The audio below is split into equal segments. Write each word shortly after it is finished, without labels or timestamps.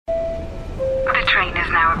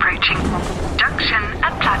now approaching. Junction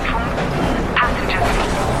at platform.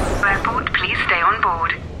 Passengers, airport, please stay on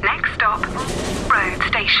board. Next stop, road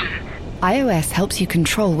station. iOS helps you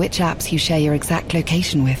control which apps you share your exact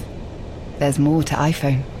location with. There's more to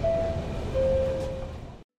iPhone.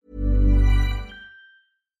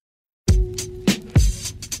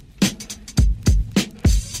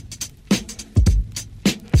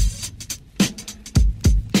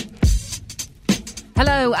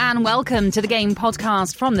 Hello and welcome to the Game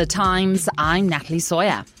Podcast from The Times. I'm Natalie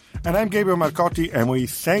Sawyer. And I'm Gabriel Marcotti, and we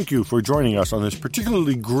thank you for joining us on this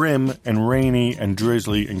particularly grim and rainy and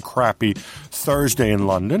drizzly and crappy Thursday in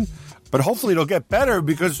London. But hopefully it'll get better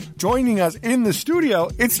because joining us in the studio,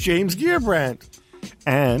 it's James Gearbrandt.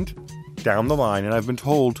 And down the line, and I've been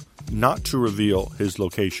told not to reveal his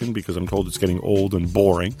location because I'm told it's getting old and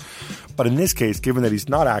boring. But in this case, given that he's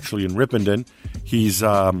not actually in Ripponden, he's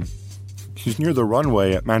near the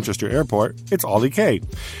runway at Manchester Airport. It's Ollie Kay.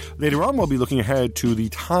 Later on, we'll be looking ahead to the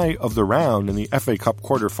tie of the round in the FA Cup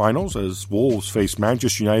quarter-finals as Wolves face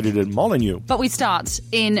Manchester United at Molineux. But we start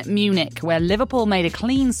in Munich, where Liverpool made a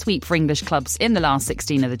clean sweep for English clubs in the last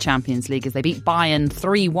 16 of the Champions League as they beat Bayern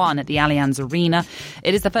 3-1 at the Allianz Arena.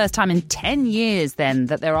 It is the first time in 10 years, then,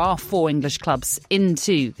 that there are 4 English clubs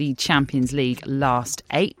into the Champions League last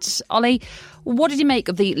 8. Ollie, what did you make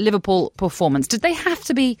of the Liverpool performance? Did they have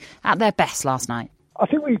to be at their best last night? I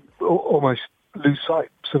think we almost lose sight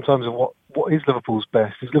sometimes of what is Liverpool's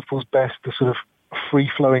best. Is Liverpool's best the sort of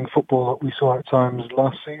free-flowing football that we saw at times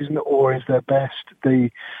last season, or is their best the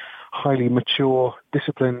highly mature,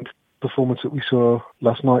 disciplined performance that we saw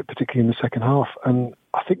last night, particularly in the second half? And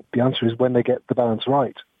I think the answer is when they get the balance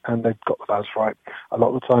right. And they've got the balance right a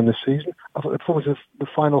lot of the time this season. I thought the performance of the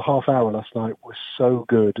final half hour last night was so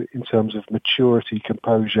good in terms of maturity,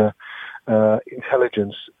 composure,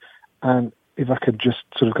 intelligence. And if I could just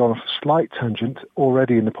sort of go off a slight tangent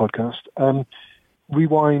already in the podcast,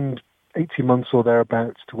 rewind 18 months or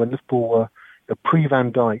thereabouts to when Liverpool were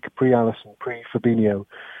pre-Van Dijk, pre-Alisson, pre-Fabinho,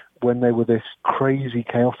 when they were this crazy,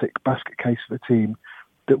 chaotic basket case of a team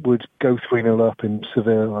that would go 3-0 up in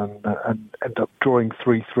Seville and end up drawing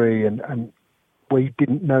 3-3 and where you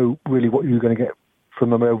didn't know really what you were going to get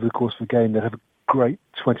from them over the course of the game. They'd have a great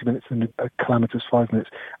 20 minutes and a calamitous 5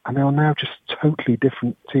 minutes. And they are now just a totally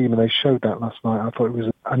different team, and they showed that last night. I thought it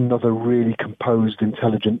was another really composed,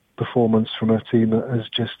 intelligent performance from a team that has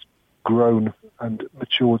just grown and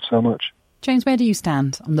matured so much. James, where do you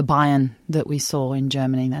stand on the Bayern that we saw in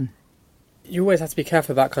Germany then? You always have to be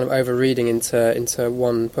careful about kind of over-reading into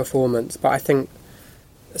one performance, but I think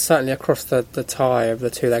certainly across the tie of the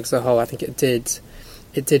two legs as a whole, I think it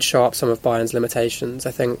did show up some of Bayern's limitations.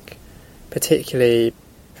 I think particularly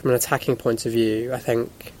from an attacking point of view, I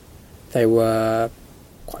think they were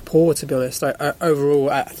quite poor, to be honest. Overall,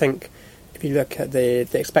 I think if you look at the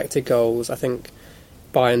expected goals, I think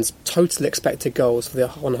Bayern's total expected goals for the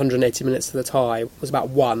 180 minutes of the tie was about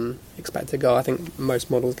 1 expected goal. I think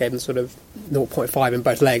most models gave them sort of 0.5 in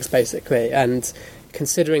both legs, basically. And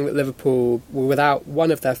considering that Liverpool were without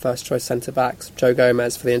one of their first-choice centre-backs, Joe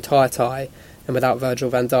Gomez, for the entire tie, and without Virgil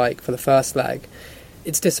van Dijk for the first leg,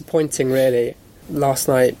 it's disappointing, really. Last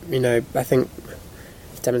night, I think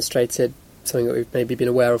demonstrated something that we've maybe been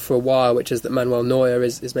aware of for a while, which is that Manuel Neuer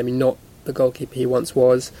is maybe not the goalkeeper he once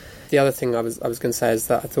was. The other thing I was going to say is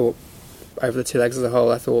that I thought over the two legs as a whole,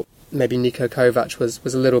 I thought maybe Niko Kovac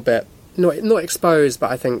was a little bit not exposed, but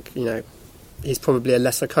I think he's probably a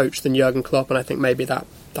lesser coach than Jurgen Klopp, and I think maybe that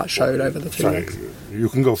showed over the two legs. You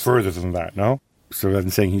can go further than that, no? So rather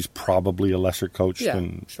than saying he's probably a lesser coach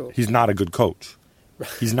than sure. He's not a good coach.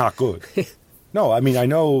 He's not good. No, I mean, I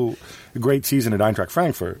know a great season at Eintracht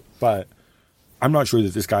Frankfurt, but I'm not sure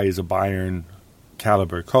that this guy is a Bayern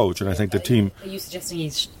caliber coach, and I think the team... Are you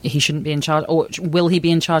suggesting he shouldn't be in charge, or will he be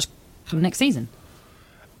in charge next season?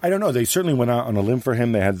 I don't know. They certainly went out on a limb for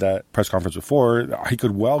him. They had that press conference before. He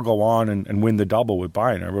could well go on and win the double with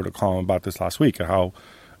Bayern. I wrote a column about this last week, how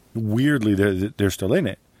weirdly they're still in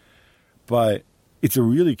it. But it's a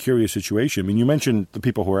really curious situation. I mean, you mentioned the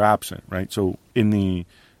people who are absent, right? So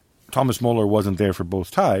Thomas Muller wasn't there for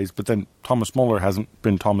both ties, but then Thomas Muller hasn't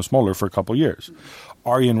been Thomas Muller for a couple of years.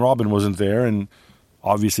 Arjen Robben wasn't there, and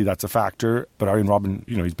obviously that's a factor, but Arjen Robben,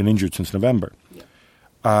 he's been injured since November.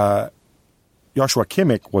 Yeah. Joshua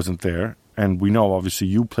Kimmich wasn't there, and we know obviously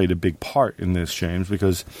you played a big part in this, James,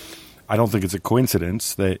 because I don't think it's a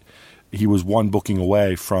coincidence that he was one booking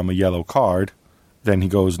away from a yellow card, then he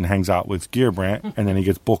goes and hangs out with Gearbrandt, and then he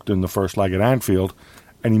gets booked in the first leg at Anfield,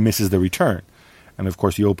 and he misses the return. And of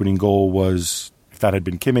course the opening goal was, if that had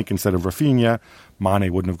been Kimmich instead of Rafinha,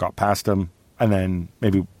 Mane wouldn't have got past him, and then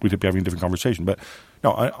maybe we'd be having a different conversation. But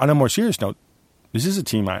no, on a more serious note, This is a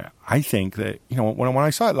team I think that, when I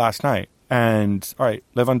saw it last night, and, all right,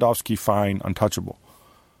 Lewandowski, fine, untouchable.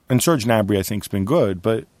 And Serge Gnabry, I think, has been good,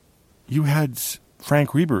 but you had Frank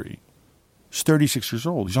Ribery. He's 36 years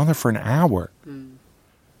old. He's on there for an hour.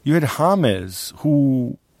 You had James,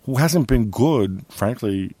 who hasn't been good,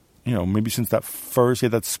 frankly, maybe since he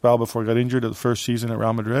had that spell before he got injured at the first season at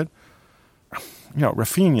Real Madrid.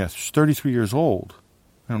 Rafinha, 33 years old.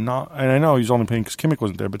 And I know he's only playing because Kimmich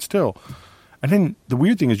wasn't there, but still. And then the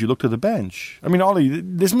weird thing is you look to the bench. I mean, Ollie,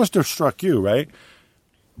 this must have struck you, right?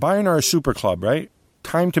 Bayern are a super club, right?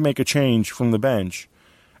 Time to make a change from the bench.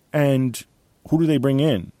 And who do they bring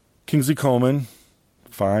in? Kingsley Coman,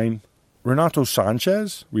 fine. Renato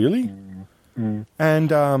Sanchez, really? And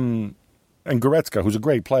Goretzka, who's a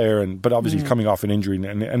great player, but obviously he's coming off an injury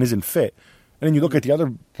and isn't fit. And then you look at the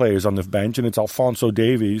other players on the bench, and it's Alphonso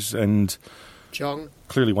Davies and Jong.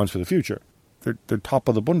 Clearly ones for the future. They're top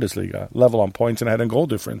of the Bundesliga, level on points and head and goal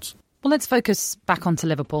difference. Well, let's focus back onto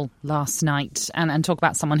Liverpool last night and talk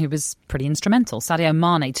about someone who was pretty instrumental. Sadio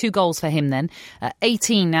Mane, 2 goals for him then.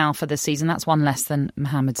 18 now for the season. That's one less than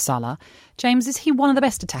Mohamed Salah. James, is he one of the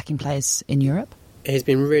best attacking players in Europe? He's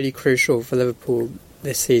been really crucial for Liverpool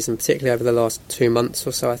this season, particularly over the last 2 months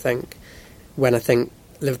or so, I think, when I think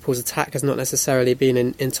Liverpool's attack has not necessarily been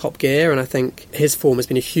in top gear, and I think his form has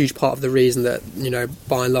been a huge part of the reason that,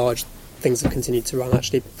 by and large, things have continued to run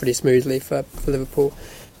actually pretty smoothly for Liverpool.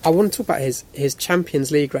 I want to talk about his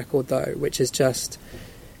Champions League record, though, which is just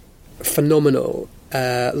phenomenal.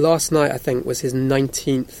 Last night, I think, was his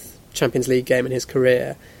 19th Champions League game in his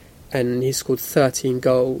career, and he scored 13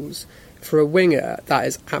 goals. For a winger, that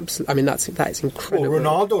is absolutely. I mean, that is incredible. Well,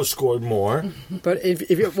 Ronaldo scored more, but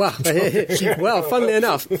if you funnily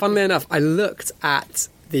enough, I looked at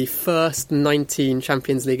the first 19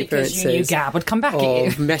 Champions League appearances. Because you knew Gab would come back at you.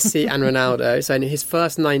 Of Messi and Ronaldo. So in his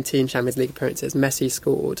first 19 Champions League appearances, Messi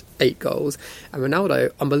scored 8 goals, and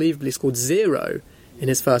Ronaldo unbelievably scored 0 in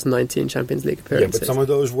his first 19 Champions League appearances. Yeah, but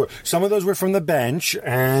some of those were from the bench,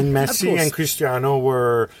 and Messi and Cristiano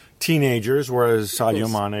were teenagers, whereas Sadio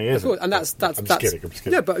Mane isn't. Of course, and that's I'm just kidding.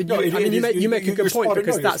 Yeah, but you make a good point,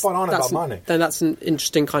 because that's an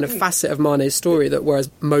interesting kind of facet of Mane's story, that whereas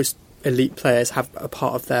most elite players have a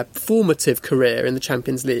part of their formative career in the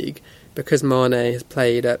Champions League, because Mane has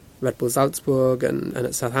played at Red Bull Salzburg and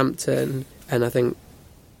at Southampton, and I think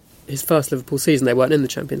his first Liverpool season they weren't in the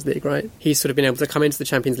Champions League, right? He's sort of been able to come into the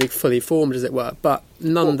Champions League fully formed, as it were, but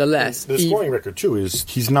nonetheless... The scoring record, too, is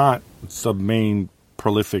he's not the main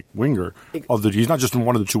prolific winger. He's not just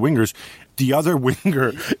one of the 2 wingers. The other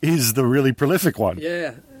winger is the really prolific one.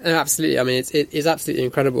 Yeah, absolutely. I mean, it is absolutely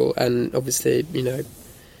incredible, and obviously,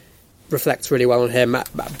 reflects really well on him,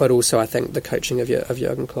 but also I think the coaching of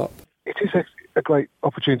Jurgen Klopp. It is a great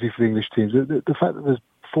opportunity for the English teams. The fact that there's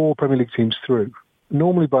 4 Premier League teams through.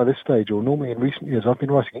 Normally by this stage, or normally in recent years, I've been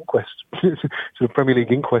writing sort of Premier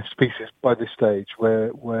League inquest pieces by this stage, where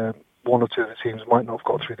 1 or 2 of the teams might not have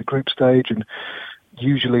got through the group stage, and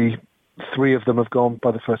usually 3 of them have gone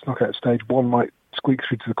by the first knockout stage. 1 might squeak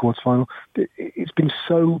through to the quarterfinal. It's been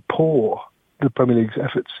so poor, the Premier League's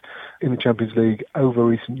efforts in the Champions League over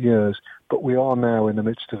recent years, but we are now in the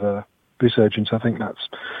midst of a resurgence. I think that's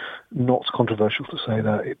not controversial to say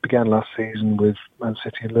that. It began last season with Man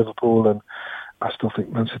City and Liverpool, and I still think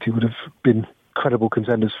Man City would have been credible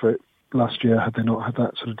contenders for it last year had they not had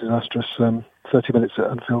that sort of disastrous 30 minutes at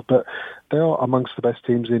Anfield. But they are amongst the best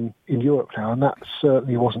teams in Europe now, and that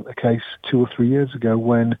certainly wasn't the case 2 or 3 years ago,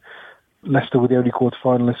 when Leicester were the only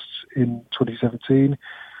quarter-finalists in 2017.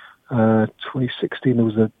 2016, there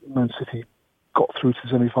was a Man City got through to the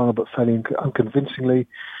semi-final, but fairly unconvincingly.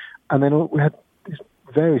 And then we had these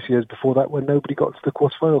various years before that when nobody got to the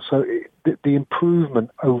quarter-final. So the improvement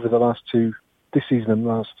over the last 2, this season and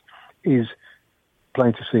last, is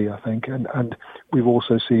plain to see, I think. And we've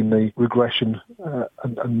also seen the regression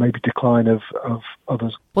and maybe decline of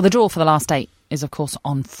others. Well, the draw for the last 8 is, of course,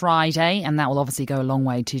 on Friday, and that will obviously go a long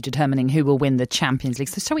way to determining who will win the Champions League.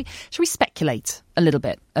 So shall we speculate a little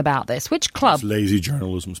bit about this? Which club... It's lazy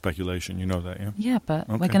journalism speculation, you know that, yeah? Yeah, but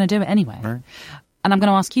we're going to do it anyway. Right. And I'm going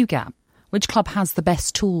to ask you, Gab, which club has the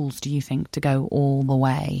best tools, do you think, to go all the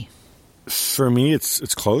way? For me,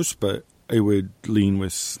 it's close, but I would lean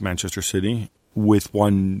with Manchester City, with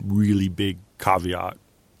one really big caveat,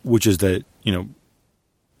 which is that,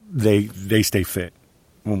 they stay fit.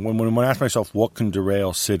 When I ask myself what can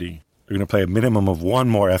derail City, they're going to play a minimum of 1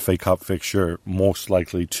 more FA Cup fixture, most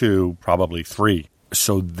likely 2, probably 3.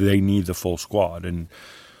 So they need the full squad. And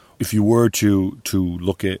if you were to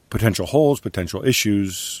look at potential holes, potential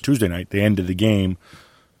issues, Tuesday night, the end of the game,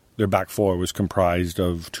 their back 4 was comprised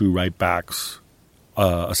of 2 right backs,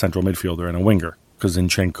 a central midfielder, and a winger. because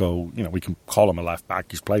Zinchenko, we can call him a left back.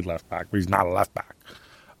 He's played left back, but he's not a left back.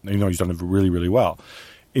 He's done it really, really well.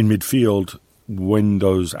 In midfield, when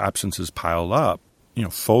those absences pile up,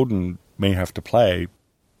 Foden may have to play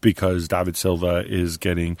because David Silva is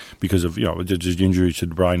getting, because of, just injuries to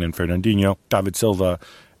De Bruyne and Fernandinho. David Silva,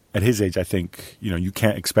 at his age, I think, you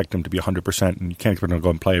can't expect him to be 100% and you can't expect him to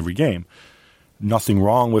go and play every game. Nothing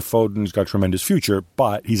wrong with Foden. He's got a tremendous future,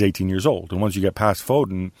 but he's 18 years old. And once you get past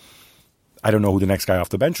Foden, I don't know who the next guy off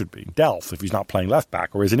the bench would be. Delph, if he's not playing left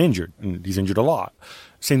back or isn't injured. And he's injured a lot.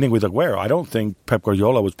 Same thing with Aguero. I don't think Pep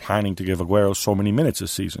Guardiola was planning to give Aguero so many minutes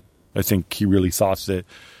this season. I think he really thought that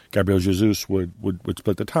Gabriel Jesus would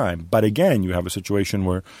split the time. But again, you have a situation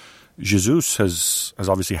where Jesus has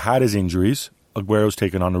obviously had his injuries. Aguero's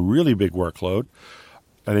taken on a really big workload.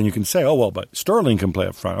 And then you can say, but Sterling can play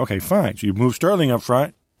up front. Okay, fine. So you move Sterling up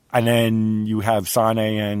front, and then you have Sane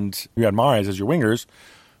and you had Mahrez as your wingers.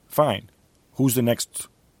 Fine. Who's the next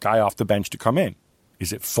guy off the bench to come in?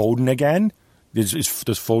 Is it Foden again? Does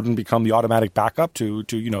Foden become the automatic backup to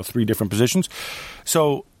 3 different positions?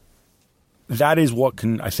 So that is what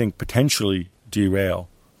can, I think, potentially derail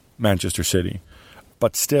Manchester City.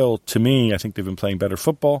 But still, to me, I think they've been playing better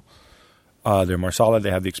football. They're more solid.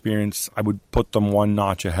 They have the experience. I would put them one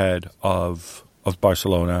notch ahead of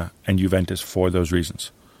Barcelona and Juventus for those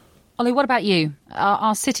reasons. Ollie, what about you?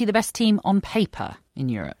 Are City the best team on paper in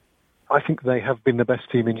Europe? I think they have been the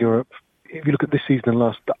best team in Europe. If you look at this season and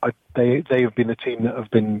last, they have been a team that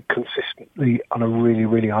have been consistently on a really,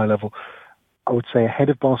 really high level. I would say ahead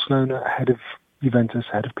of Barcelona, ahead of Juventus,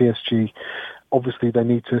 ahead of PSG. Obviously, they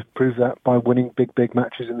need to prove that by winning big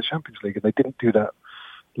matches in the Champions League, and they didn't do that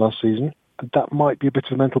last season. That might be a bit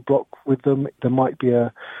of a mental block with them. There might be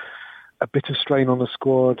a bit of strain on the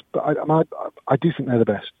squad, but I do think they're the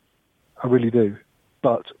best. I really do.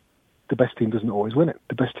 But the best team doesn't always win it.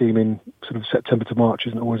 The best team in sort of September to March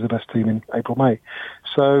isn't always the best team in April, May.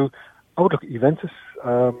 So I would look at Juventus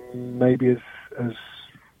maybe as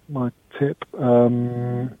my tip.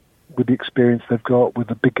 With the experience they've got, with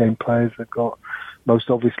the big game players they've got, most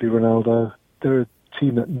obviously Ronaldo. They're a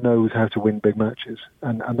team that knows how to win big matches,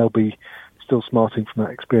 and they'll be still smarting from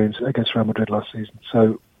that experience against Real Madrid last season.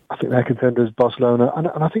 So I think they're contenders, Barcelona, and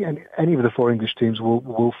I think any of the 4 English teams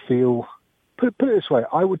will feel. Put it this way,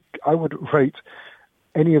 I would rate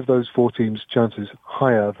any of those 4 teams' chances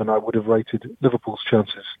higher than I would have rated Liverpool's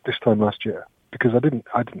chances this time last year, because I didn't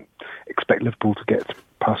expect Liverpool to get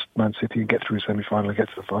past Man City and get through a semi-final and get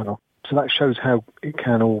to the final. So that shows how it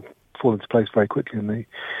can all fall into place very quickly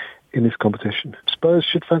in this competition. Spurs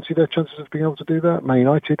should fancy their chances of being able to do that. Man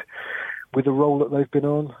United, with the role that they've been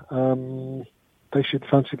on, they should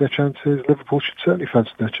fancy their chances. Liverpool should certainly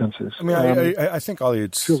fancy their chances. I mean, I think, Ollie,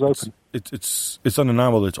 feels open. It's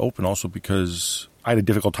undeniable that it's open also because I had a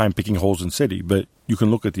difficult time picking holes in City, but you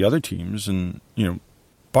can look at the other teams and,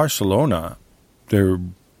 Barcelona, they're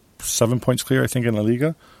 7 points clear, I think, in La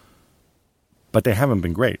Liga, but they haven't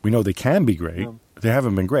been great. We know they can be great. They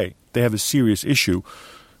haven't been great. They have a serious issue.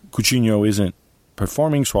 Coutinho isn't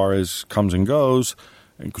performing. Suarez comes and goes.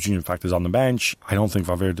 And Coutinho, in fact, is on the bench. I don't think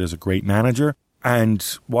Valverde is a great manager. And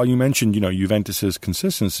while you mentioned, Juventus's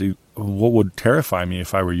consistency, what would terrify me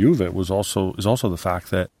if I were Juve is also the fact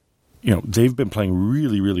that, they've been playing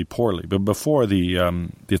really, really poorly. But before the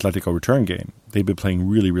Atletico return game, they've been playing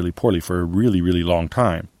really, really poorly for a really, really long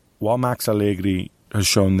time. While Max Allegri has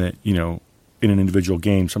shown that, in an individual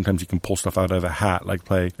game, sometimes he can pull stuff out of a hat, like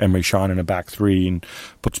play Emre Can in a back 3 and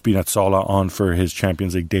put Spinazzola on for his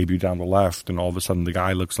Champions League debut down the left, and all of a sudden the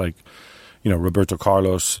guy looks like, Roberto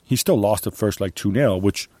Carlos. He still lost the first leg 2-0,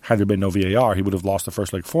 which had there been no VAR, he would have lost the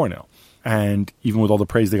first leg 4-0. And even with all the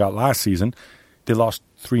praise they got last season, they lost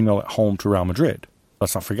 3-0 at home to Real Madrid.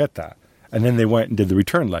 Let's not forget that. And then they went and did the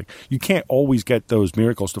return leg. You can't always get those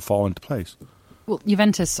miracles to fall into place. Well,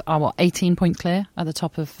 Juventus are, 18 point clear at the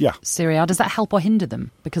top of Serie A. Does that help or hinder them?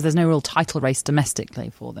 Because there's no real title race domestically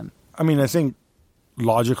for them. I mean, I think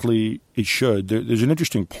logically it should. There's an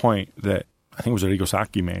interesting point that I think it was Arrigo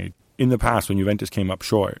Sacchi made. In the past, when Juventus came up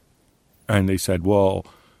short, and they said, well,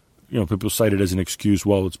 people cite it as an excuse,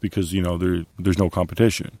 well, it's because, there's no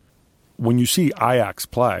competition. When you see Ajax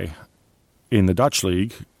play in the Dutch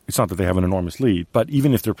league, it's not that they have an enormous lead, but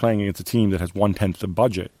even if they're playing against a team that has 1/10 the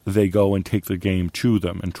budget, they go and take the game to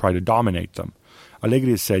them and try to dominate them. Allegri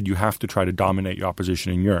has said you have to try to dominate your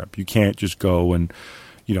opposition in Europe. You can't just go and,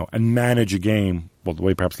 and manage a game, well, the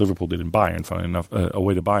way perhaps Liverpool did in Bayern, funnily enough,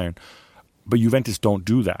 away to Bayern. But Juventus don't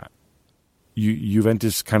do that.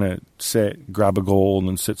 Juventus kind of sit, grab a goal, and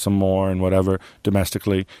then sit some more and whatever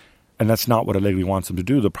domestically. And that's not what Allegri wants them to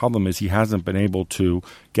do. The problem is he hasn't been able to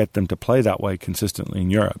get them to play that way consistently in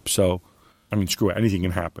Europe. So I mean, screw it, anything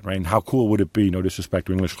can happen, right? And how cool would it be, no disrespect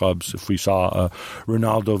to English clubs, if we saw a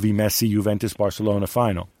Ronaldo v Messi, Juventus, Barcelona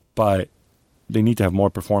final? But they need to have more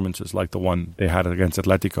performances like the one they had against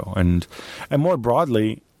Atletico. And more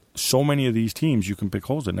broadly, so many of these teams you can pick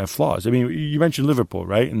holes in, have flaws. I mean, you mentioned Liverpool,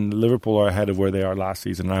 right? And Liverpool are ahead of where they are last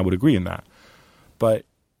season, and I would agree in that. But,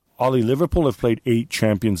 Ollie, Liverpool have played 8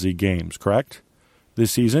 Champions League games, correct?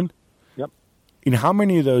 This season? Yep. In how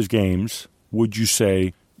many of those games would you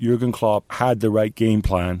say Jurgen Klopp had the right game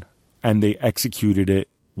plan and they executed it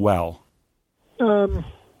well?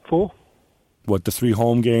 4. What, the 3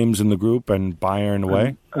 home games in the group and Bayern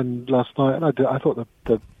away? And last night, and I thought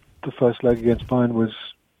the first leg against Bayern was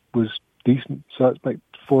decent, so it's like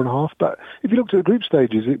 4.5. But if you looked at the group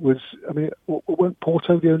stages, it was, I mean, weren't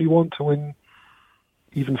Porto the only one to win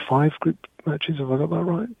even 5 group matches? Have I got that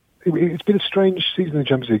right? It's been a strange season in the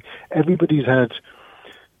Champions League. Everybody's had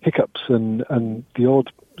hiccups and the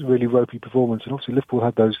odd really ropey performance, and obviously Liverpool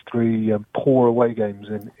had those 3 poor away games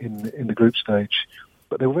in the group stage,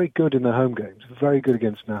 but they were very good in their home games, very good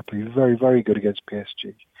against Napoli, very, very good against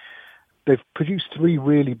PSG. They've produced 3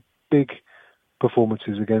 really big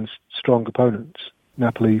performances against strong opponents,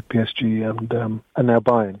 Napoli, PSG, and now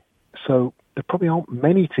Bayern. So there probably aren't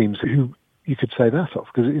many teams who you could say that of,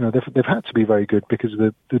 because they've had to be very good because of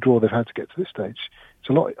the draw they've had to get to this stage. It's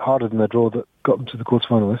a lot harder than their draw that got them to the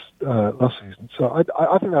quarterfinal last season. So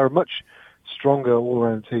I think they're a much stronger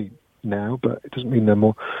all-round team now, but it doesn't mean they're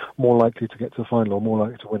more likely to get to the final or more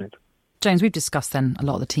likely to win it. James, we've discussed then a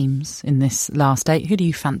lot of the teams in this last 8. Who do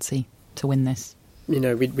you fancy to win this? We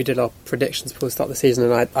did our predictions before the start of the season,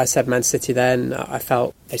 and I said Man City then. I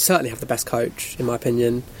felt they certainly have the best coach, in my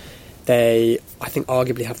opinion. They, I think,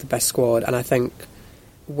 arguably have the best squad, and I think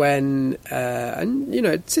when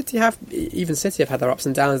City have had their ups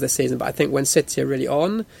and downs this season, but I think when City are really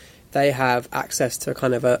on, they have access to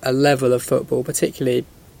kind of a level of football, particularly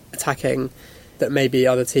attacking, that maybe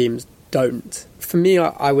other teams don't. For me,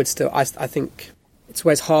 I think it's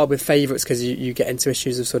always hard with favourites because you get into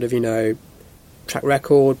issues of sort of, track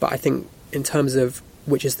record, but I think in terms of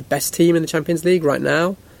which is the best team in the Champions League right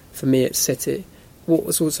now, for me it's City. What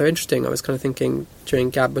was also interesting, I was kind of thinking during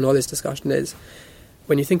Gab and Ollie's discussion, is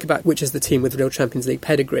when you think about which is the team with real Champions League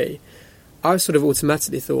pedigree, I sort of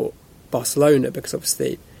automatically thought Barcelona, because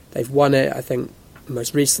obviously they've won it, I think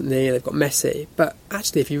most recently, they've got Messi, but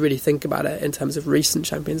actually if you really think about it in terms of recent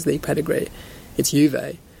Champions League pedigree, it's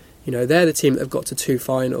Juve. They're the team that have got to 2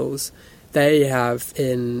 finals. They have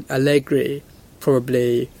in Allegri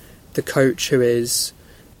probably the coach who is,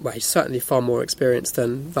 well, he's certainly far more experienced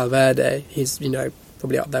than Valverde. He's,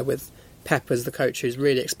 probably up there with Pep as the coach who's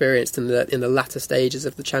really experienced in the latter stages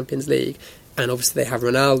of the Champions League. And obviously they have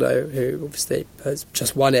Ronaldo, who obviously has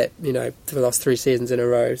just won it, for the last 3 seasons in a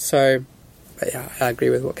row. So, yeah, I agree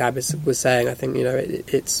with what Gab was saying. I think,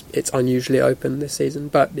 it's unusually open this season.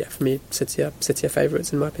 But, yeah, for me, City are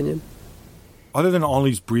favourites, in my opinion. Other than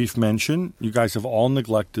Ollie's brief mention, you guys have all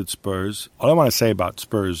neglected Spurs. All I want to say about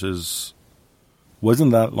Spurs is,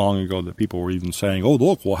 wasn't that long ago that people were even saying, oh,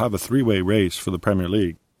 look, we'll have a 3-way race for the Premier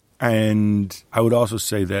League. And I would also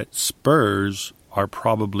say that Spurs are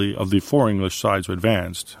probably, of the 4 English sides who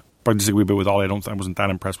advanced, but I disagree a bit with Ollie. I wasn't that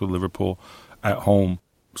impressed with Liverpool at home.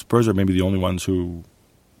 Spurs are maybe the only ones who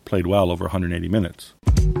played well over 180 minutes.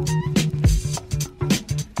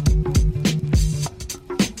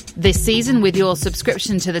 This season, with your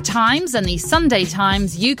subscription to The Times and the Sunday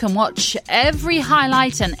Times, you can watch every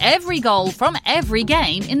highlight and every goal from every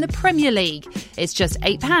game in the Premier League. It's just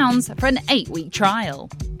 £8 for an 8-week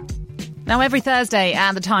trial. Now, every Thursday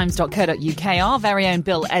at thetimes.co.uk, our very own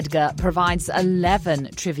Bill Edgar provides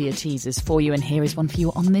 11 trivia teasers for you, and here is one for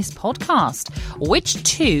you on this podcast. Which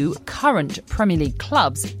 2 current Premier League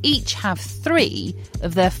clubs each have 3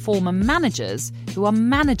 of their former managers who are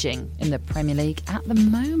managing in the Premier League at the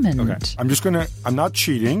moment? Okay, I'm not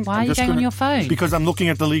cheating. Why are you going on your phone? Because I'm looking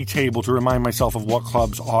at the league table to remind myself of what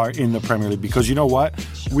clubs are in the Premier League. Because you know what?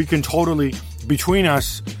 Between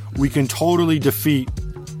us, we can totally defeat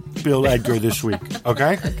Bill Edgar this week,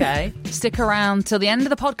 okay? Okay. Stick around till the end of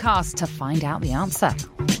the podcast to find out the answer.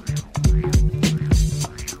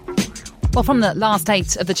 Well, from the last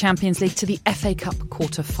 8 of the Champions League to the FA Cup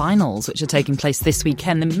quarter-finals, which are taking place this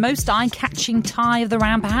weekend, the most eye-catching tie of the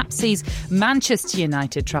round perhaps sees Manchester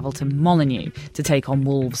United travel to Molineux to take on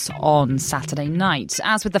Wolves on Saturday night.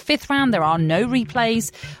 As with the 5th round, there are no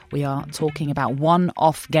replays. We are talking about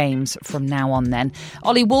one-off games from now on then.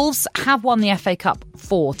 Ollie, Wolves have won the FA Cup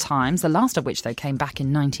 4 times, the last of which, though, came back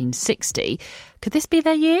in 1960. Could this be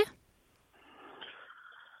their year?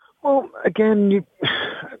 Well, again,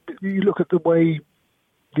 you look at the way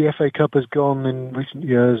the FA Cup has gone in recent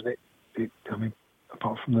years, and it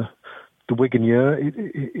from the Wigan year,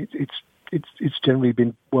 it's generally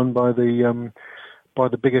been won by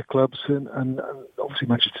the bigger clubs, and obviously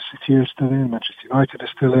Manchester City are still in, Manchester United are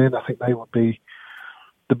still in. I think they would be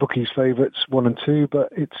the bookies' favourites 1 and 2,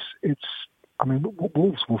 but I mean,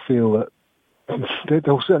 Wolves will feel that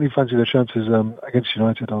they'll certainly fancy their chances against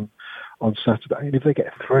United on Saturday. And if they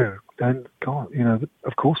get through, then God,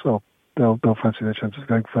 of course they'll fancy their chances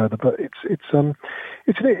going further. But I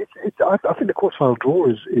think the quarterfinal draw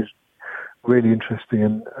is really interesting.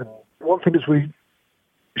 And one thing that's really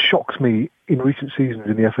shocked me in recent seasons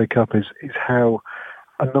in the FA Cup is how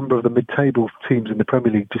a number of the mid-table teams in the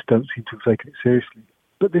Premier League just don't seem to have taken it seriously.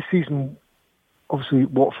 But this season, obviously,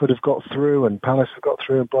 Watford have got through, and Palace have got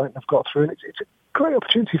through, and Brighton have got through, and it's a great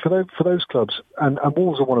opportunity for those clubs. And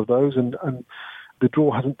Wolves are one of those, and the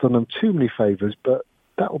draw hasn't done them too many favours, but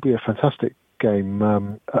that will be a fantastic game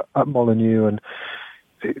at Molineux, and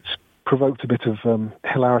it's provoked a bit of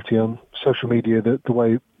hilarity on social media, the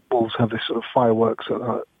way Wolves have this sort of fireworks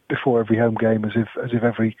before every home game, as if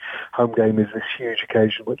every home game is this huge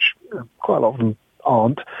occasion, which quite a lot of them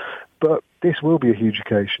aren't. But this will be a huge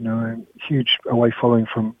occasion, a huge away following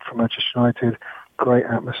from Manchester United, great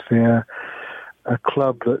atmosphere, a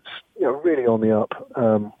club that's really on the up,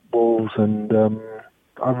 Wolves, and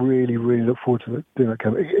I really, really look forward to doing that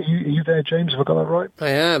game. Are you there, James? Have I got that right? I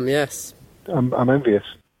am, yes. I'm envious.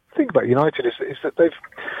 The thing about United is that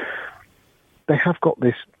they have got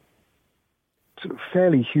this sort of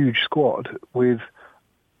fairly huge squad with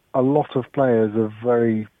a lot of players of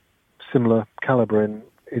very similar calibre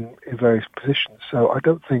in various positions. So I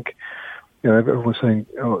don't think, everyone was saying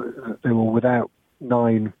they were without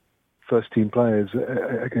 9 first-team players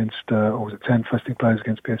against, or was it 10 first-team players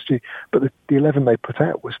against PSG? But the 11 they put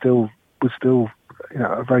out was still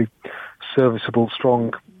a very serviceable,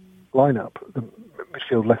 strong lineup. The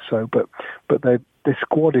midfield less so, but their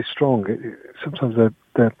squad is strong. Sometimes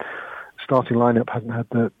their starting lineup hasn't had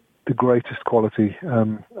the greatest quality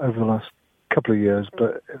over the last couple of years,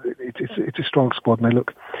 but it's a strong squad, and they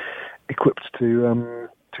look equipped to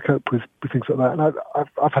cope with things like that. And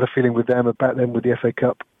I've had a feeling with them about them with the FA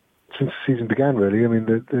Cup since the season began. Really, I mean,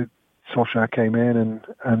 the Solskjaer came in,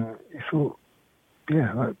 and you thought,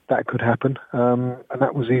 yeah, that could happen, and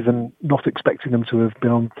that was even not expecting them to have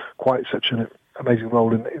been on quite such an amazing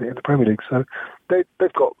role in the Premier League. So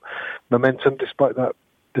they've got momentum despite that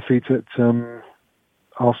defeat at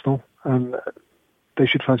Arsenal, and they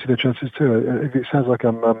should fancy their chances too. If it sounds like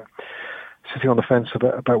I'm sitting on the fence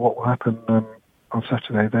about what will happen on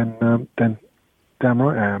Saturday, then damn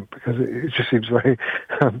right I am, because it just seems very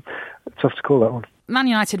tough to call that one. Man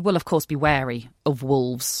United will, of course, be wary of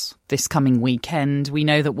Wolves this coming weekend. We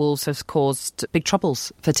know that Wolves have caused big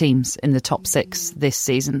troubles for teams in the top 6 this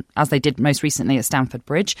season, as they did most recently at Stamford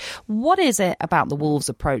Bridge. What is it about the Wolves'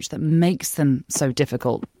 approach that makes them so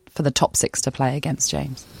difficult for the top 6 to play against,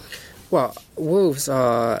 James? Well, Wolves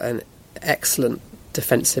are an excellent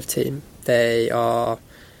defensive team. They are,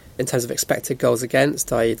 in terms of expected goals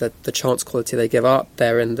against, i.e. the chance quality they give up,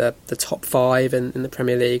 they're in the top 5 in the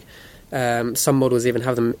Premier League. Some models even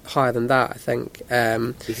have them higher than that, I think.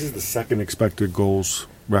 This is the second expected goals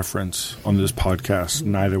reference on this podcast.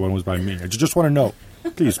 Neither one was by me. I just want to know.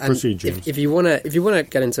 Please proceed, James. If you want to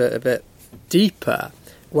get into it a bit deeper,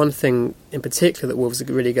 one thing in particular that Wolves are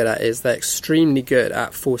really good at is they're extremely good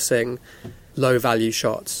at forcing low-value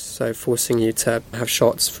shots. So forcing you to have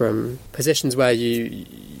shots from positions where you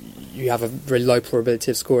have a very low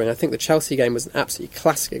probability of scoring. I think the Chelsea game was an absolutely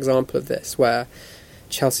classic example of this, where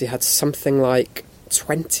Chelsea had something like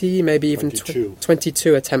 20, maybe even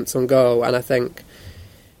 22 attempts on goal, and I think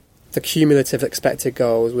the cumulative expected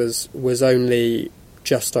goals was only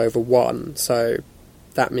just over 1. So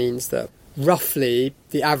that means that roughly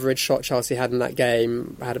the average shot Chelsea had in that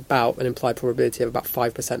game had about an implied probability of about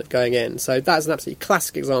 5% of going in. So that's an absolutely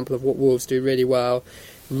classic example of what Wolves do really well,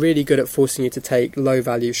 really good at forcing you to take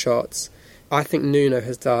low-value shots. I think Nuno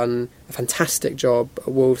has done a fantastic job at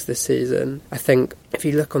Wolves this season. I think if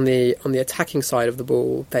you look on the attacking side of the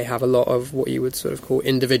ball, they have a lot of what you would sort of call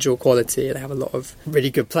individual quality. They have a lot of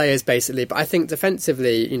really good players, basically. But I think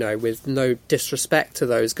defensively, with no disrespect to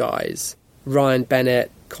those guys, Ryan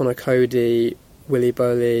Bennett, Connor Cody, Willy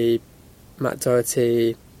Boley, Matt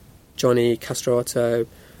Doherty, Johnny Castrotto.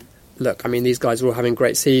 Look, I mean, these guys are all having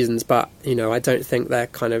great seasons, but, I don't think they're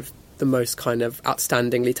kind of the most kind of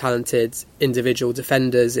outstandingly talented individual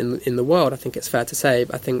defenders in the world. I think it's fair to say.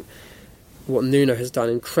 But I think what Nuno has done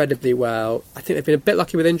incredibly well. I think they've been a bit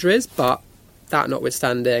lucky with injuries, but that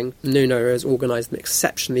notwithstanding, Nuno has organised them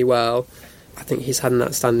exceptionally well. I think he's had an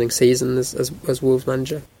outstanding season as Wolves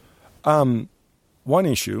manager. One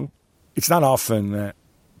issue, it's not often that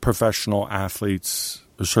professional athletes,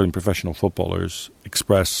 or certainly professional footballers,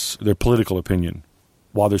 express their political opinion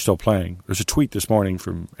while they're still playing. There's a tweet this morning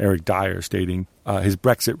from Eric Dier stating his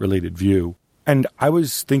Brexit-related view. And I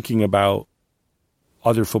was thinking about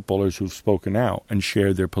other footballers who've spoken out and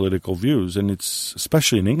shared their political views. And it's,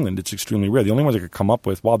 especially in England, it's extremely rare. The only ones I could come up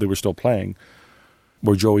with while they were still playing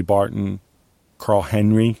were Joey Barton, Carl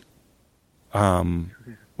Henry,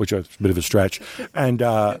 which is a bit of a stretch. And,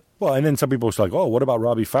 and then some people were like, oh, what about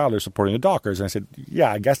Robbie Fowler supporting the Dockers? And I said,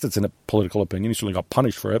 yeah, I guess that's a political opinion. He certainly got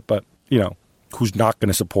punished for it. But, who's not going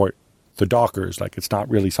to support the Dockers? Like, it's not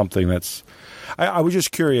really something that's... I was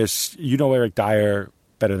just curious. You know Eric Dier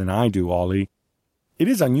better than I do, Ollie. It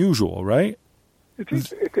is unusual, right? It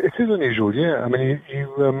is unusual, yeah. I mean,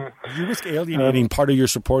 you risk alienating part of your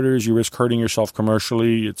supporters. You risk hurting yourself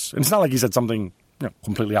commercially. It's not like he said something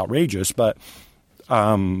completely outrageous, but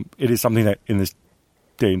it is something that in this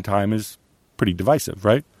day and time is pretty divisive,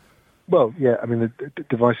 right? Well, yeah. I mean, the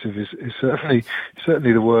divisive is certainly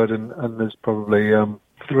the word, and there's probably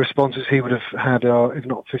the responses he would have had are, if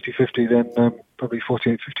not 50-50, then probably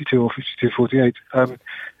 48-52 or 52-48.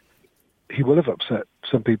 He will have upset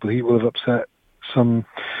some people. He will have upset some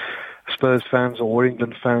Spurs fans or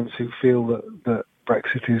England fans who feel that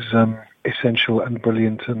Brexit is essential and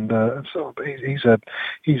brilliant and so on. But he's a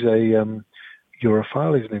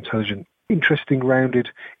Europhile. He's an intelligent, interesting, rounded,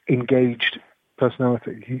 engaged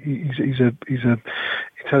personality. He's a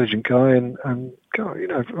intelligent guy, and God,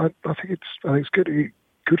 I think it's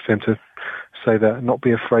good for him to say that and not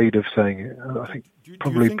be afraid of saying it. I think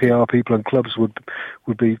probably PR people and clubs would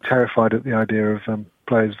be terrified at the idea of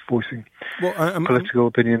players voicing political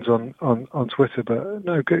opinions on Twitter. But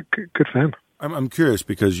no, good for him. I'm curious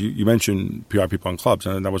because you mentioned PR people and clubs,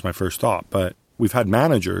 and that was my first thought. But we've had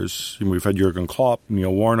managers. We've had Jurgen Klopp,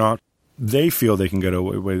 Neil Warnock. They feel they can get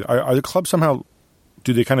away with it. Are the clubs somehow?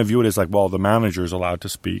 Do they kind of view it as like, well, the manager's allowed to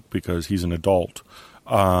speak because he's an adult,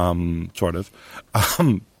 sort of,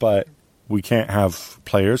 but we can't have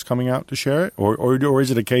players coming out to share it, or is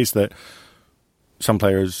it a case that some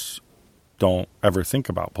players don't ever think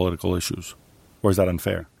about political issues, or is that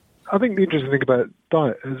unfair? I think the interesting thing about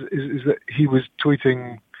Dier is that he was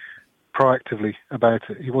tweeting proactively about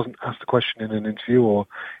it. He wasn't asked a question in an interview or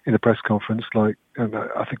in a press conference. Like,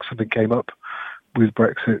 I think something came up with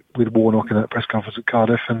Brexit, with Warnock in that press conference at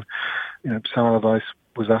Cardiff, and Sam Allardyce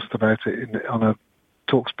was asked about it on a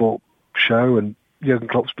TalkSport show, and Jurgen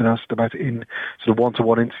Klopp's been asked about it in sort of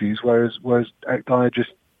one-to-one interviews, whereas Dier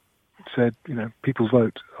just said, people's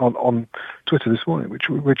vote on Twitter this morning, which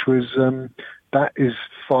was that is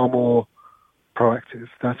far more proactive.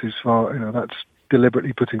 That is that's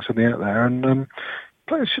deliberately putting something out there, and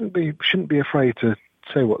players shouldn't be afraid to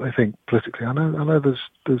say what they think politically. I know there's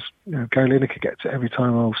Gary Lineker gets it every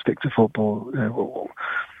time. I'll stick to football.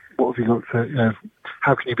 What have you got to,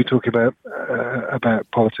 how can you be talking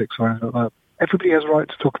about politics or anything like that? Everybody has a right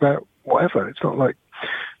to talk about whatever. It's not like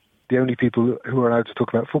the only people who are allowed to talk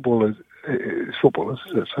about football is footballers,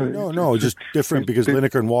 is it? So no, it's just different because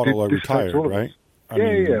Lineker and Waddle are retired, right?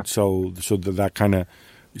 Yeah. So that kind of,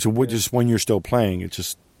 just when you're still playing, it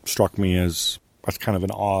just struck me as that's kind of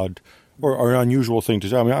an odd or an unusual thing to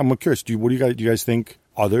say. I mean, I'm curious. Do you guys think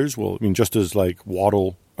others will? I mean, just as like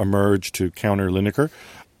Waddle emerged to counter Lineker,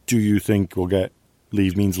 do you think we'll get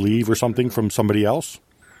leave means leave or something from somebody else?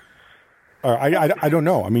 I don't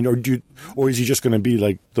know. I mean, or is he just going to be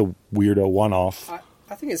like the weirdo one-off?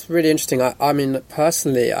 I think it's really interesting. I mean,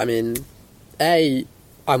 personally, I'm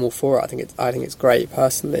all for it. I think it's great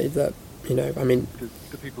personally that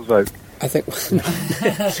the people's vote. I think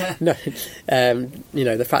no,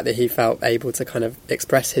 the fact that he felt able to kind of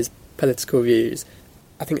express his political views.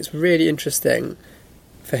 I think it's really interesting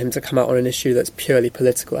for him to come out on an issue that's purely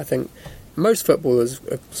political. I think most footballers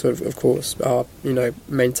of course,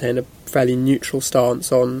 maintain a fairly neutral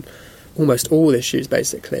stance on almost all issues,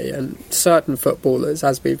 basically. And certain footballers,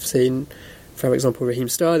 as we've seen, for example, Raheem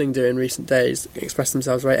Sterling do in recent days, express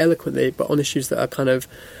themselves very eloquently, but on issues that are kind of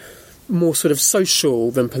more sort of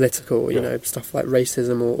social than political, stuff like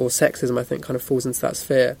racism or sexism, I think, kind of falls into that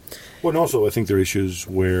sphere. Well, and also I think there are issues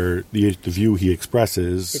where the view he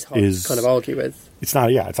expresses is to kind of argue with. It's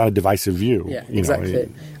not a divisive view. Yeah,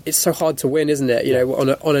 exactly. It's so hard to win, isn't it?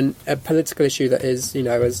 On a political issue that is,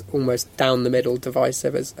 as almost down the middle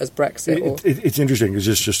divisive as Brexit. It's interesting. It's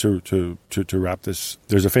just to wrap this.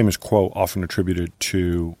 There's a famous quote often attributed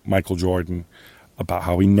to Michael Jordan about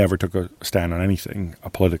how he never took a stand on anything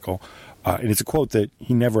political. And it's a quote that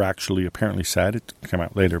he never actually apparently said. It came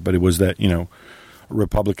out later, but it was that,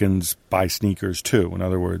 Republicans buy sneakers too. In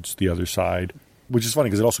other words, the other side which is funny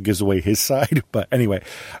because it also gives away his side. But anyway,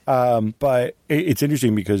 but it's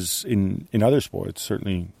interesting because in other sports,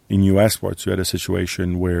 certainly in U.S. sports, you had a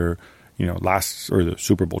situation where, the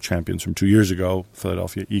Super Bowl champions from 2 years ago,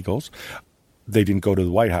 Philadelphia Eagles, they didn't go to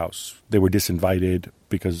the White House. They were disinvited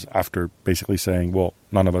because after basically saying, well,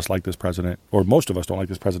 none of us like this president, or most of us don't like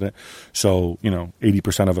this president, so,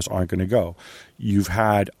 80% of us aren't going to go. You've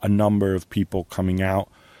had a number of people coming out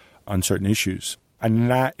on certain issues.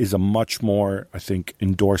 And that is a much more, I think,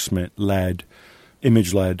 endorsement-led,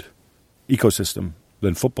 image-led ecosystem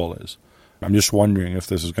than football is. I'm just wondering if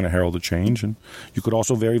this is going to herald a change. And you could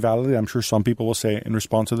also very validly, I'm sure some people will say in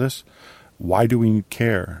response to this, why do we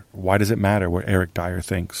care? Why does it matter what Eric Dier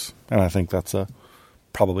thinks? And I think that's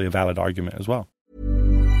probably a valid argument as well.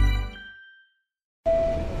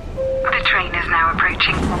 The train is now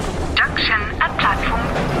approaching. Junction at platform.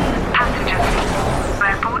 Passengers,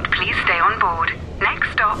 airport, please stay on board.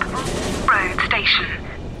 Next stop, road station.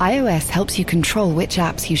 iOS helps you control which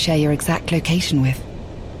apps you share your exact location with.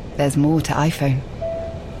 There's more to iPhone.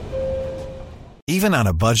 Even on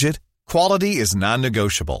a budget, quality is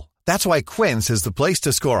non-negotiable. That's why Quince is the place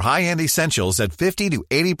to score high-end essentials at 50 to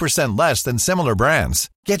 80% less than similar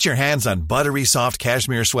brands. Get your hands on buttery soft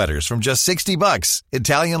cashmere sweaters from just $60,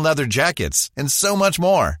 Italian leather jackets, and so much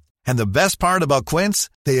more. And the best part about Quince,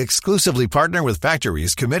 they exclusively partner with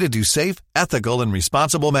factories committed to safe, ethical, and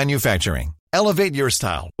responsible manufacturing. Elevate your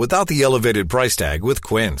style without the elevated price tag with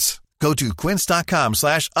Quince. Go to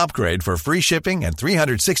quince.com/upgrade for free shipping and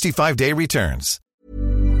 365-day returns.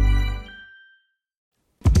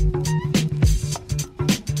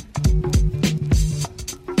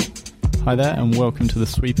 Hi there and welcome to The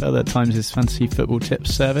Sweeper, the Times' fantasy football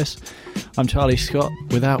tips service. I'm Charlie Scott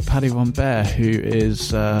without Paddy Von Bear, who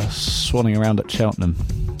is swanning around at Cheltenham.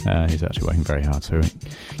 He's actually working very hard, so we won't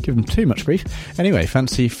give him too much grief. Anyway,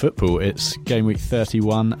 fantasy football, it's game week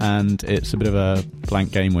 31 and it's a bit of a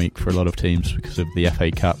blank game week for a lot of teams because of the FA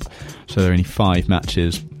Cup. So there are only 5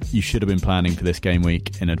 matches. You should have been planning for this game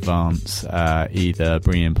week in advance, either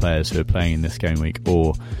bringing in players who are playing in this game week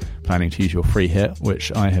or planning to use your free hit,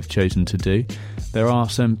 which I have chosen to do. There are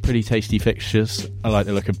some pretty tasty fixtures. I like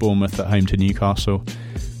the look of Bournemouth at home to Newcastle.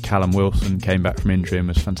 Callum Wilson came back from injury and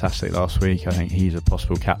was fantastic last week. I think he's a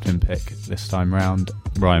possible captain pick this time round.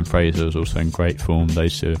 Ryan Fraser is also in great form.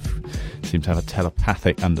 Those two seem to have a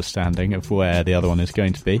telepathic understanding of where the other one is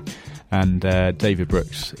going to be. And David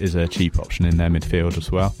Brooks is a cheap option in their midfield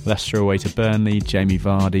as well. Leicester away to Burnley. Jamie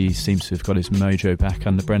Vardy seems to have got his mojo back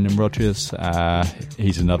under Brendan Rodgers.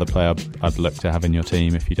 He's another player I'd look to have in your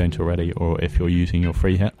team if you don't already, or if you're using your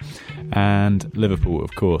free hit. And Liverpool,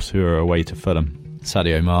 of course, who are away to Fulham.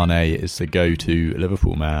 Sadio Mane is the go-to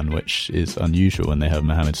Liverpool man, which is unusual when they have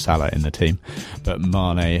Mohamed Salah in the team. But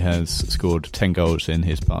Mane has scored 10 goals in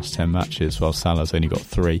his past 10 matches, while Salah's only got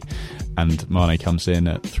 3. And Mane comes in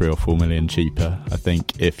at 3 or 4 million cheaper. I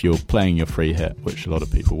think if you're playing your free hit, which a lot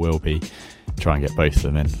of people will be, try and get both of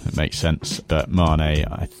them in. It makes sense. But Mane,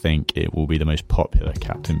 I think it will be the most popular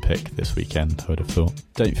captain pick this weekend, I would have thought.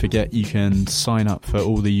 Don't forget you can sign up for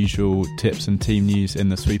all the usual tips and team news in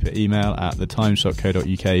the Sweeper email at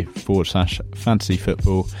thetimes.co.uk/fantasy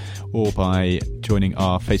football, or by joining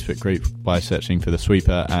our Facebook group by searching for the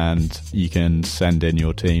Sweeper, and you can send in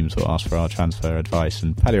your teams or ask for our transfer advice,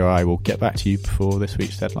 and Paddy or I will get back to you before this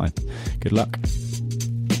week's deadline. Good luck.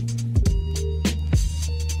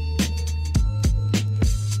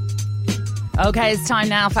 Okay, it's time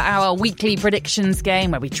now for our weekly predictions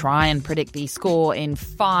game where we try and predict the score in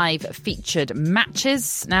 5 featured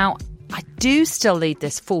matches. Now, I do still lead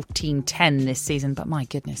this 14-10 this season, but my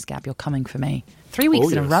goodness, Gab, you're coming for me. 3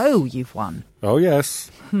 weeks in a row you've won. Oh,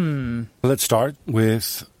 yes. Let's start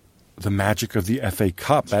with the magic of the FA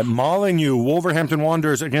Cup. At Molineux, Wolverhampton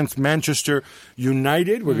Wanderers against Manchester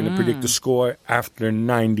United. We're going to predict the score after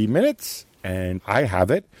 90 minutes, and I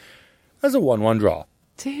have it as a 1-1 draw.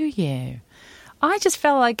 Do you? I just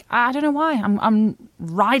felt like, I don't know why, I'm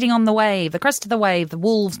riding on the wave, the crest of the wave, the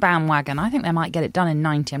Wolves bandwagon. I think they might get it done in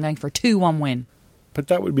 90. I'm going for a 2-1 win. But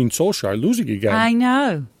that would mean Solskjaer losing again. I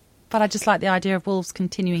know. But I just like the idea of Wolves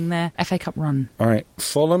continuing their FA Cup run. All right,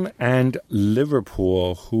 Fulham and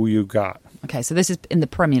Liverpool, who you got? Okay, so this is in the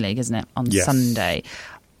Premier League, isn't it, on Sunday?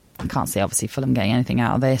 I can't see, obviously, Fulham getting anything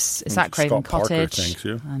out of this. Is that Craven Scott Cottage? Parker, thanks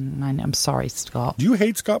you. I'm sorry, Scott. Do you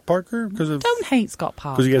hate Scott Parker? Don't hate Scott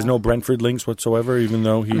Parker. Because he has no Brentford links whatsoever, even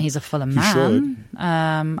though he's a Fulham man.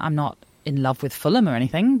 I'm not in love with Fulham or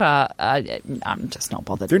anything, but I'm just not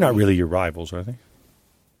bothered. They're not really your rivals, are they?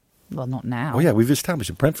 Well, not now. Oh, yeah, we've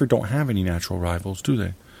established that Brentford don't have any natural rivals, do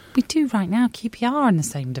they? We do right now. QPR in the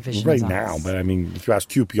same division as us. Now, but I mean, if you ask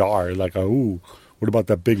QPR, like, What about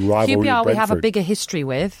that big rivalry with QPR we Brentford? have a bigger history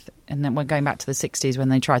with, and then we're going back to the 60s when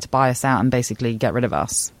they tried to buy us out and basically get rid of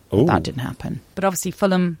us. Ooh. That didn't happen. But obviously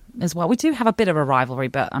Fulham as well. We do have a bit of a rivalry,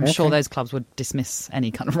 but I'm sure those clubs would dismiss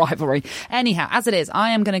any kind of rivalry. Anyhow, as it is,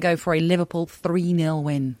 I am going to go for a Liverpool 3-0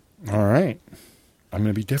 win. All right. I'm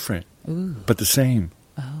going to be different, but the same.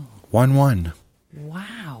 Oh. 1-1.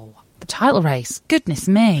 Wow. The title race. Goodness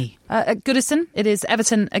me. At Goodison, it is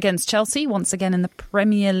Everton against Chelsea, once again in the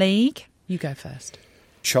Premier League. You go first.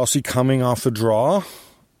 Chelsea coming off a draw.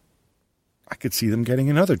 I could see them getting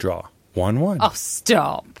another draw. 1-1. Oh,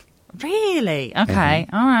 stop. Really? Okay.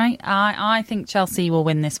 All right. I think Chelsea will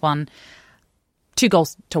win this one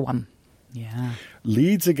 2-1. Yeah.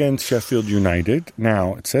 Leeds against Sheffield United.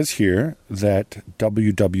 Now, it says here that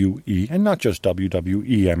WWE, and not just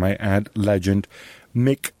WWE, I might add, legend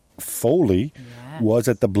Mick Foley was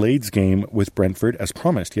at the Blades game with Brentford as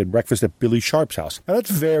promised. He had breakfast at Billy Sharp's house. Now,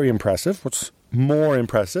 that's very impressive. What's more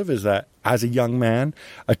impressive is that as a young man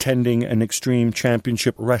attending an Extreme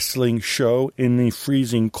Championship wrestling show in the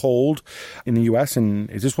freezing cold in the U.S., and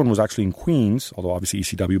this one was actually in Queens, although obviously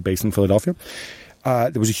ECW based in Philadelphia,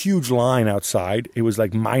 there was a huge line outside. It was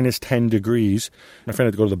like minus 10 degrees. My friend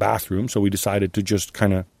had to go to the bathroom, so we decided to just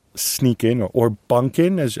kind of sneak in or bunk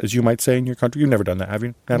in, as you might say in your country. You've never done that, have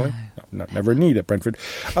you, Natalie? No, never need at Brentford.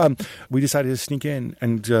 We decided to sneak in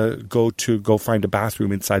and go find a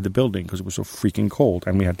bathroom inside the building because it was so freaking cold,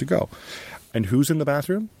 and we had to go. And who's in the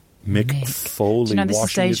bathroom? Mick Foley. Do you know, this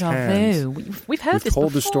washing is his deja hands. vu. We've heard this told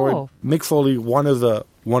before. the story. Mick Foley, one of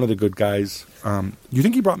the good guys. You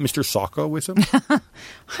think he brought Mr. Socko with him? I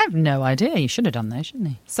have no idea. You should have done that, shouldn't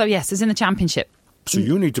he? So, yes, it's in the Championship. So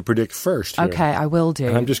you need to predict first here. Okay, I will do.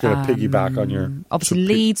 And I'm just going to piggyback on your... Obviously,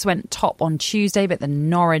 Leeds went top on Tuesday, but the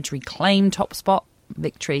Norwich reclaimed top spot.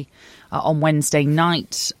 Victory on Wednesday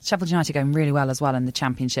night. Sheffield United going really well as well in the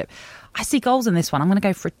Championship. I see goals in this one. I'm going to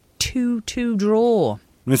go for a 2-2 draw. I'm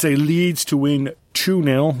going to say Leeds to win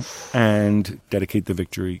 2-0 and dedicate the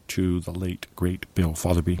victory to the late, great Bill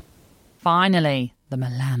Fotherby. Finally, the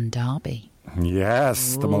Milan derby.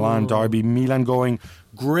 Yes, the Milan derby. Milan going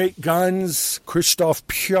great guns. Krzysztof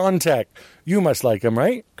Piątek. You must like him,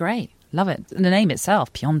 right? Great. Love it. The name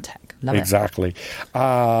itself, Piątek. Love Exactly.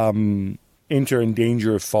 Inter in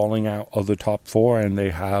danger of falling out of the top four, and they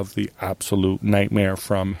have the absolute nightmare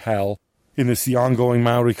from hell in this ongoing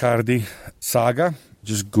Mauricardi saga.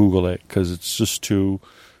 Just Google it, because it's just too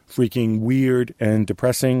freaking weird and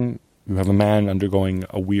depressing. You have a man undergoing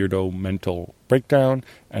a weirdo mental breakdown,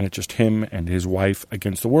 and it's just him and his wife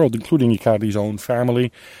against the world, including Icardi's own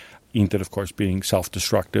family. Inter, of course, being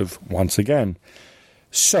self-destructive once again.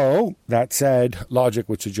 So, that said, logic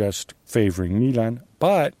would suggest favouring Milan,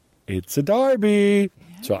 but it's a derby.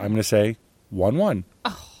 Yeah. So I'm going to say 1-1.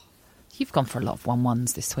 Oh, you've gone for a lot of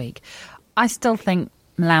 1-1s this week. I still think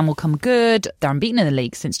Milan will come good. They're unbeaten in the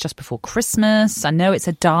league since just before Christmas. I know it's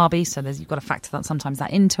a derby, so you've got to factor that sometimes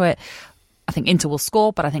that into it. I think Inter will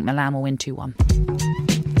score, but I think Milan will win 2-1.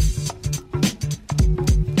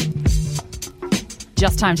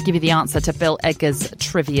 Just time to give you the answer to Bill Edgar's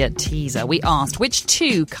trivia teaser. We asked which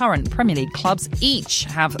two current Premier League clubs each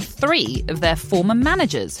have three of their former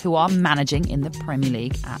managers who are managing in the Premier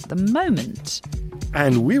League at the moment.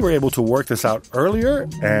 And we were able to work this out earlier,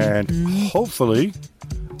 and hopefully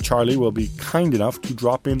Charlie will be kind enough to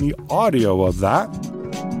drop in the audio of that.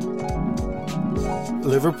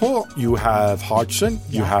 Liverpool, you have Hodgson,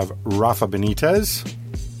 you have Rafa Benitez.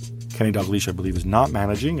 Kenny Dalglish, I believe, is not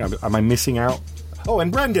managing. Am I missing out? Oh,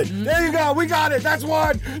 and Brendan. There you go. We got it. That's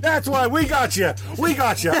one. We got you.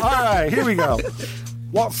 All right, here we go.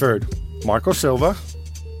 Watford, Marco Silva.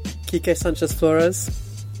 Quique Sanchez-Flores.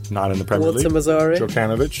 Not in the Premier League. Walter Mazzari.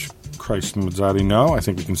 Djokanovic. Christ Mazzari, no. I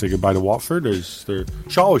think we can say goodbye to Watford. Is there...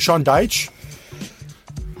 Sean Dyche.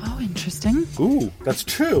 Oh, interesting. Ooh, that's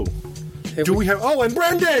two. Do we have... Oh, and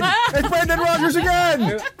Brendan! It's Brendan Rodgers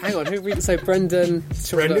again! Hang on, who we say Brendan?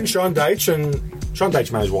 Brendan, Sean Dyche, and... Sean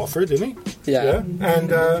Dyche managed Watford, didn't he? Yeah. And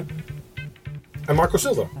Marco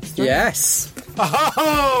Silva. Yes.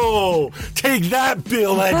 Oh! Take that,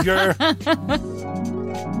 Bill Edgar!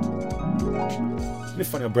 It's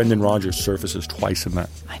funny how Brendan Rodgers surfaces twice in that.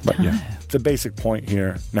 I know. But yeah, the basic point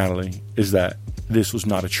here, Natalie, is that this was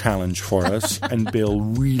not a challenge for us, and Bill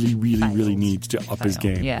really needs to up his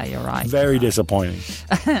game. Yeah, you're right. Very disappointing.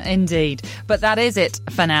 Indeed. But that is it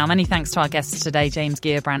for now. Many thanks to our guests today, James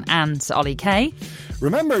Gearbrand and Ollie Kay.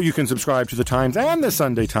 Remember, you can subscribe to The Times and The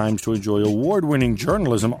Sunday Times to enjoy award-winning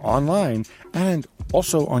journalism online and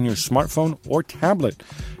also on your smartphone or tablet.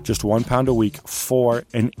 Just £1 a week for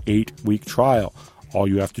an 8-week trial. All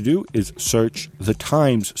you have to do is search The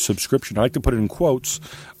Times subscription. I like to put it in quotes,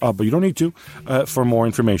 but you don't need to, for more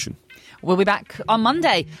information. We'll be back on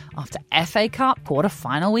Monday after FA Cup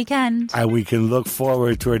quarter-final weekend. And we can look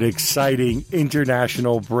forward to an exciting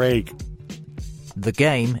international break. The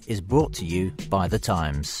Game is brought to you by The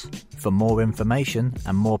Times. For more information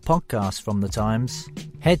and more podcasts from The Times,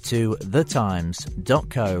 head to thetimes.co.uk.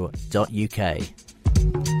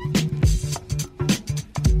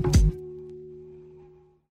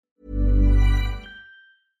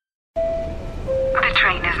 The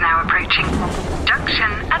train is now approaching.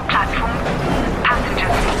 Junction at platform.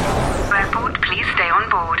 Passengers, airport, please stay on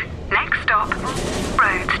board. Next stop,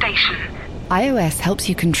 road station. iOS helps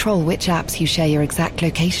you control which apps you share your exact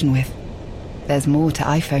location with. There's more to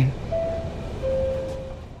iPhone.